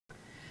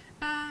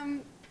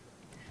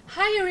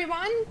Hi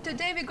everyone,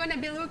 today we're going to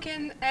be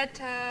looking at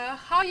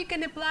how you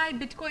can apply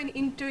Bitcoin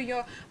into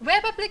your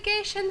web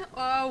application.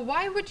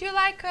 Why would you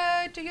like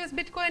to use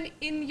Bitcoin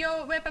in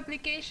your web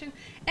application,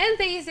 and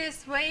the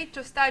easiest way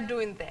to start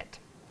doing that.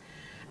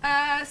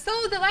 So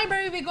the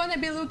library we're going to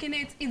be looking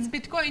at is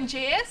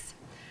BitcoinJS.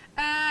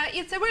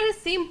 It's a very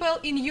simple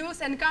in use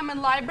and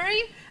common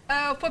library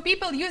for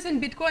people using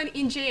Bitcoin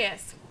in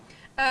JS.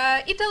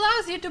 It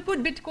allows you to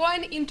put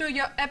Bitcoin into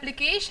your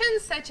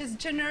applications, such as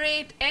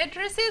generate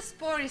addresses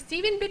for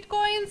receiving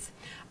Bitcoins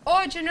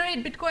or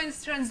generate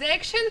Bitcoins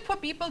transaction for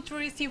people to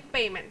receive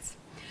payments.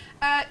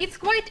 It's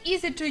quite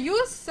easy to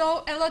use,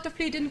 so a lot of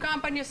leading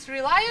companies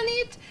rely on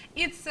it.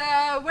 It's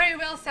very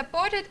well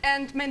supported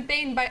and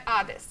maintained by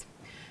others.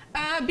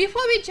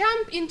 Before we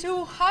jump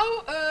into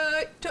how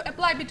to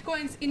apply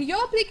Bitcoins in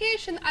your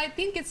application, I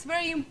think it's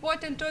very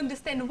important to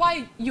understand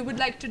why you would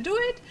like to do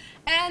it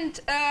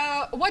and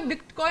what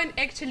Bitcoin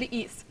actually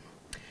is.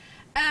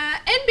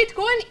 And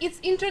Bitcoin is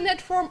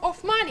internet form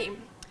of money.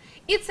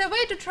 It's a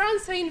way to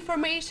transfer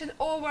information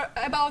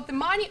about the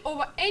money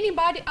over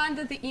anybody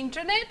under the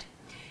internet.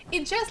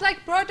 It's just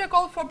like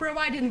protocol for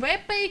providing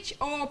web page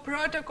or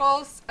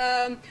protocols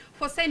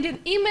for sending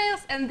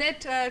emails and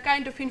that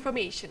kind of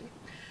information.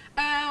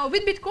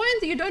 With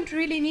Bitcoin, you don't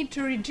really need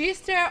to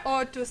register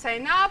or to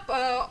sign up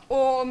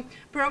or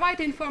provide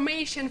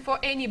information for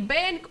any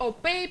bank or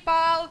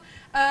PayPal,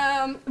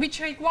 which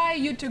require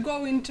you to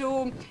go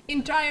into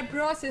entire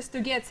process to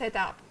get set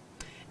up.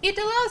 It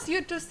allows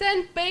you to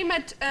send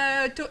payment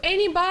to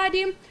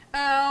anybody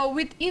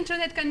with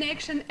internet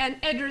connection and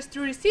address to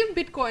receive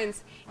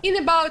Bitcoins in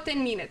about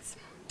 10 minutes.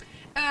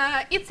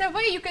 It's a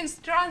way you can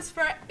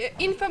transfer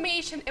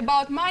information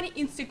about money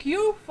in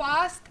secure,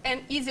 fast,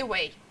 and easy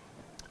way.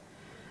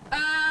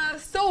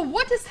 So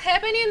what is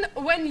happening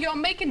when you're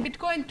making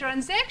Bitcoin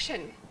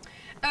transaction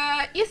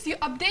is you're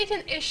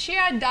updating a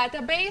shared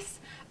database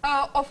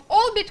of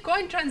all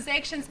Bitcoin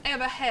transactions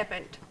ever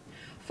happened.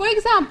 For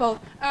example,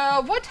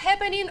 what's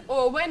happening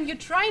when you're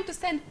trying to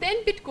send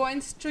 10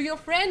 Bitcoins to your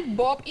friend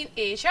Bob in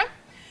Asia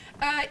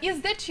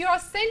is that you are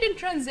sending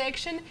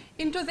transaction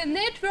into the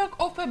network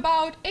of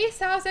about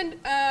 8,000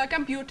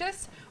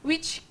 computers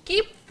which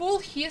keep full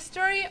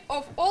history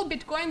of all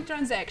Bitcoin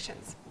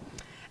transactions.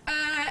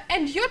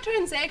 And your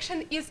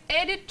transaction is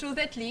added to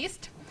that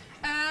list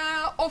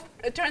of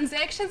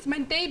transactions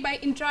maintained by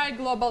entire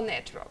global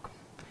network.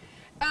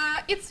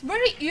 It's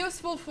very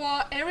useful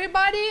for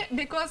everybody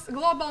because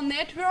global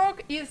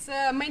network is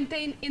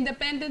maintained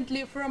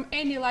independently from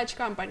any large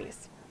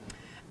companies.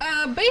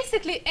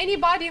 Basically,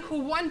 anybody who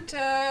wants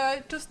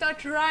to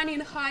start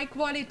running high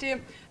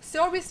quality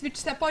service which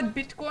support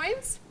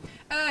Bitcoins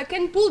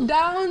can pull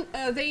down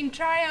the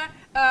entire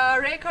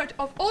record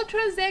of all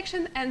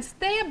transactions and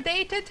stay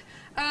updated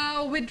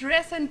with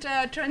recent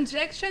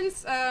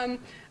transactions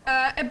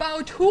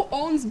about who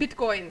owns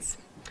Bitcoins.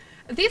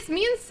 This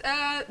means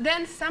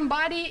then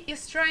somebody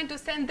is trying to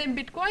send them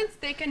Bitcoins,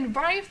 they can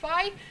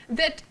verify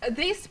that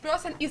this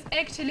person is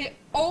actually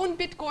own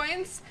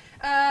Bitcoins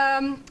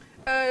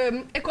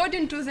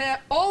according to the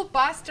all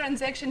past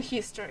transaction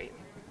history.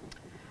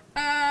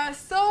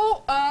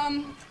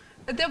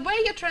 The way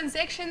your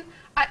transactions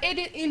are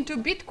added into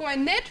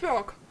Bitcoin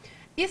network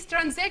is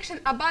transaction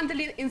are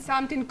bundled in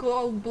something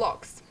called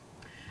blocks.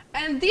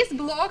 And these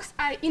blocks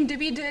are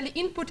individually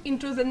input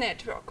into the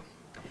network.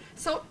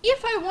 So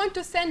if I want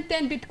to send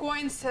 10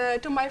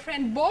 Bitcoins to my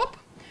friend Bob,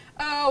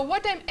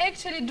 what I'm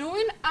actually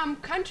doing, I'm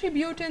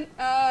contributing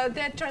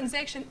that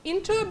transaction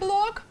into a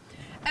block,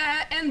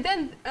 and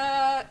then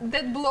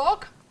that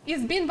block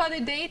is being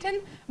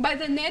validated by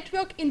the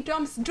network in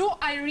terms, do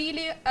I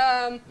really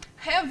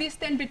have these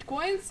 10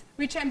 Bitcoins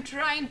which I'm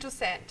trying to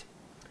send?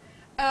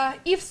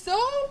 If so,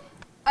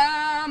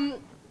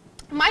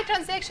 my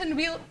transaction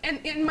will,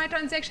 and my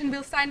transaction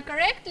will sign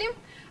correctly,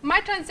 my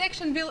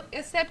transaction will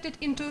accept it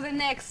into the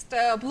next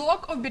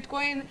block of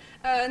Bitcoin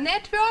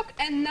network,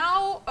 and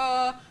now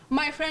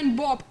my friend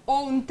Bob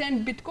owns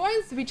 10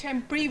 Bitcoins which I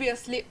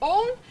previously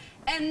owned,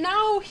 and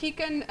now he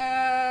can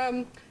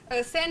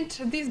send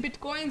these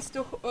Bitcoins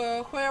to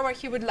whoever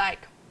he would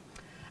like.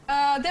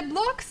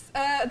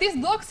 These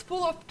blocks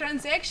full of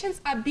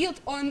transactions are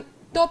built on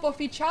top of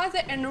each other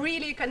and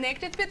really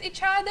connected with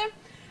each other.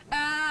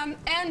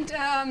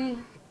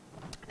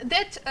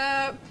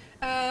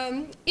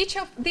 Each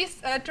of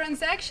these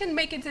transactions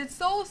make it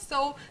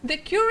so the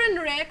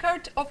current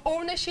record of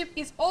ownership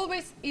is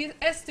always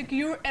as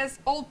secure as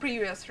all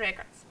previous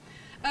records.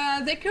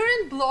 The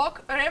current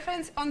block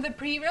reference on the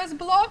previous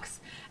blocks,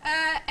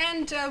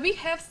 and we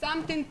have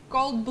something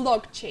called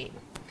blockchain.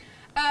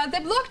 The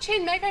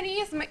blockchain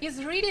mechanism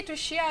is really to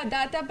share a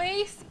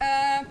database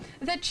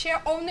that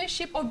share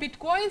ownership of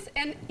Bitcoins,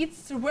 and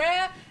it's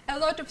where a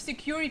lot of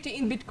security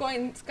in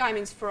Bitcoin is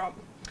coming from.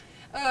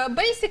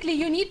 Basically,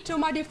 you need to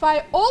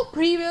modify all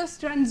previous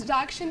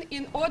transactions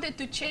in order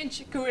to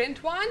change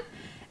current one,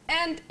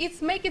 and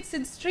it makes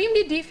it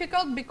extremely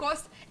difficult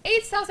because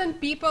 8,000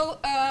 people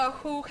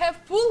who have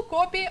full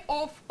copy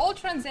of all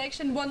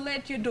transactions won't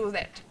let you do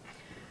that.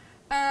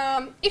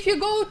 If you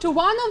go to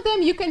one of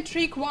them, you can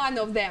trick one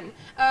of them,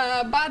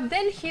 but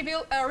then he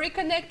will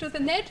reconnect to the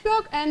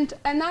network, and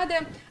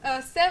another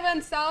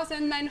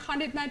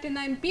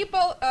 7,999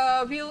 people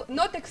will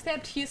not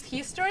accept his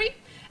history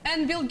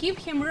and will give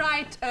him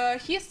right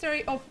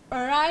history of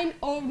right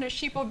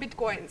ownership of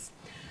bitcoins.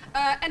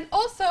 And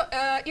also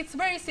it's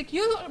very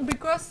secure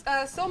because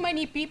so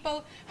many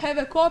people have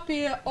a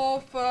copy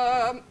of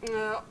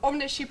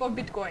ownership of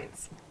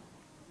bitcoins.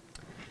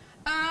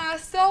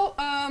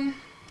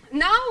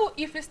 Now,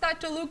 if we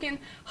start to look in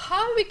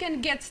how we can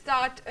get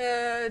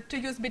started to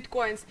use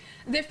bitcoins,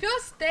 the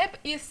first step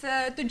is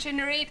to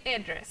generate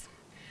address.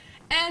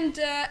 And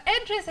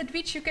address at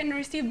which you can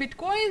receive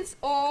bitcoins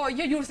or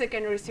your user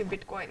can receive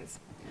bitcoins.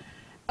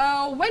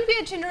 When we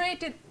are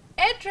generated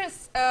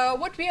address,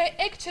 what we are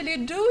actually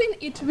doing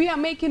is we are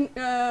making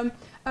a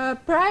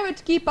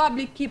private key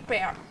public key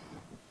pair.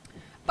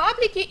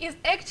 Public key is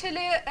actually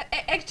an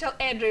actual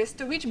address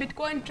to which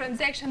Bitcoin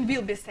transaction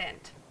will be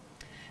sent.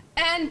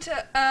 And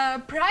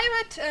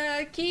private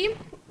key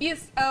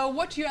is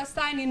what you are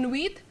signing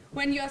with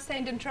when you are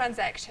sending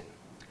transaction.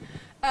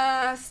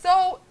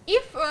 So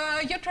if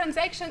your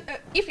transaction,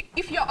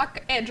 if your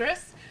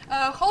address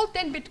hold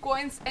 10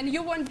 bitcoins and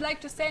you would like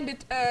to send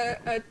it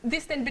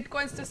these 10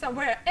 bitcoins to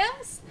somewhere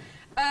else,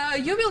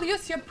 you will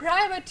use your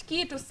private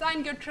key to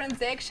sign your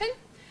transaction,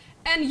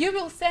 and you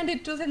will send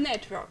it to the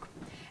network.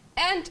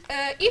 And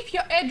if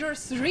your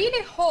address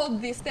really holds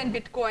these 10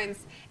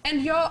 bitcoins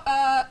and your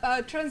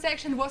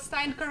transaction was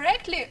signed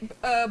correctly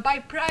by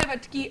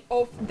private key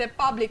of the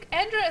public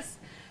address,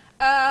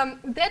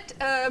 that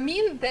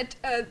means that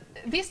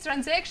this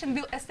transaction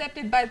will be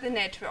accepted by the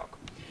network.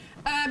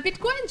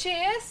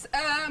 BitcoinJS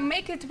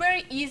make it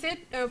very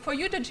easy for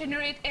you to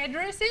generate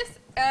addresses.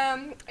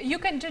 You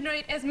can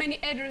generate as many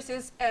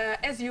addresses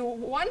as you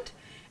want,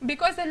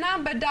 because the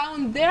number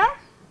down there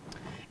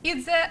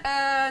is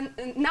the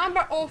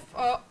number of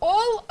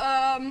all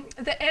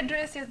the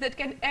addresses that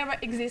can ever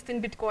exist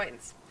in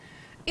Bitcoins.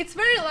 It's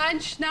very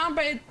large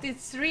number,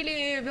 it's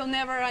really will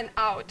never run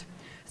out.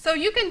 So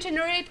you can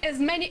generate as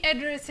many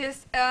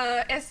addresses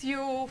as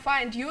you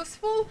find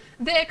useful.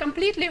 They're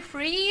completely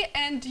free,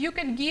 and you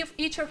can give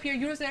each of your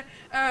user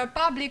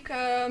public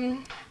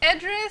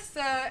address,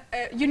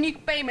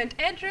 unique payment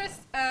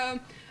address,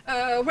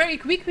 very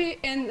quickly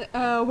and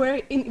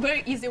in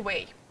very easy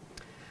way.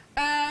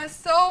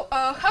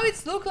 How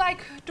it's look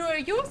like to a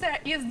user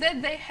is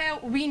that they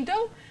have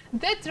window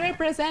that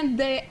represent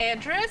their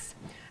address.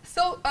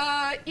 So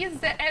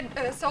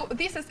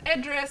this is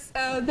address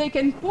they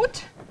can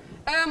put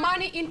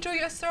money into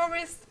your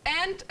service,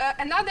 and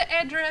another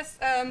address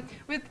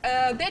with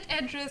that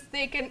address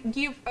they can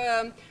give.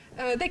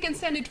 They can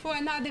send it for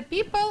another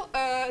people.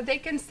 They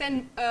can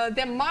send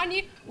them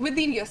money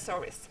within your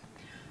service.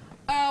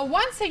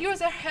 Once a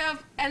user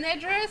have an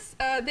address,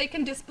 they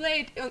can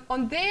display it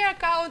on their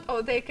account,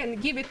 or they can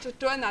give it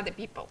to another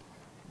people.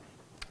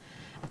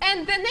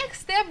 And the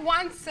next step,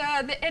 once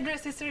the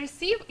address is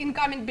received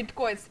incoming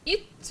bitcoins,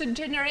 is to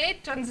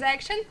generate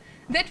transaction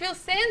that will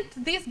send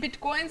these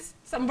bitcoins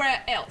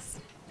somewhere else.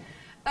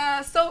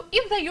 So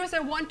if the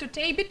user want to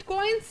take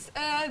bitcoins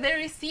they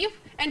receive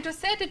and to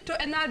set it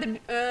to another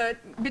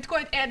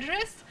bitcoin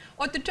address,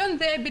 or to turn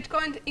their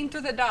bitcoin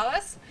into the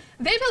dollars,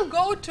 they will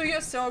go to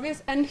your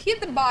service and hit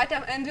the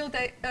button and will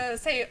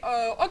say,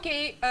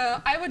 okay,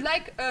 I would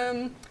like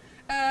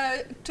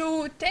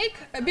to take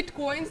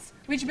bitcoins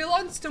which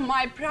belongs to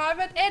my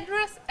private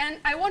address, and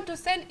I want to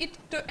send it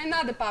to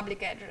another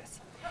public address.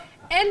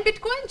 And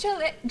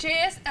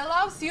BitcoinJS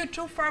allows you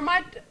to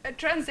format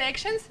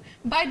transactions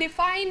by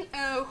defining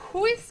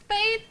who is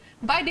paid,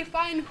 by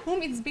defining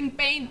whom it's been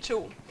paid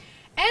to.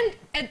 And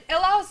it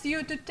allows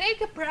you to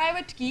take a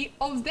private key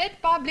of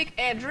that public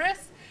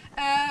address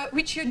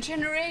which you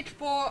generate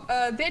for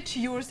that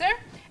user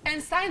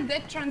and sign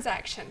that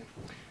transaction.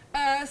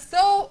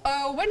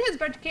 When it's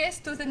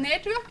broadcast to the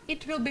network,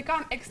 it will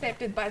become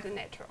accepted by the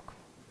network.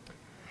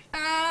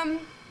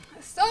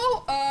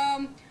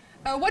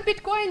 What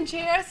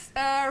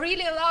BitcoinJS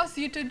really allows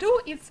you to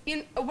do is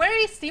in a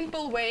very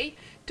simple way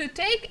to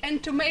take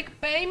and to make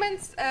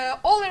payments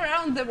all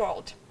around the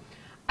world.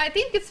 I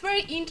think it's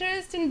very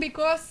interesting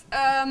because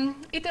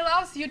it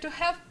allows you to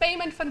have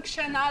payment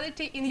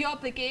functionality in your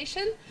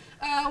application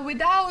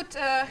without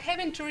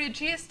having to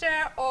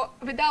register or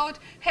without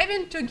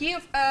having to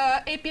give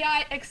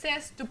API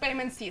access to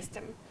payment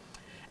system.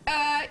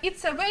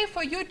 It's a way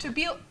for you to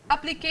build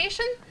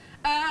application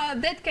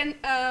that can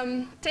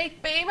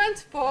take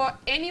payments for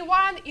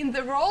anyone in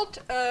the world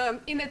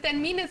in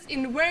 10 minutes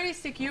in very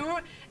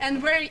secure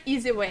and very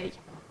easy way.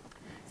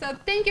 So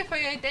thank you for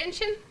your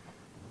attention.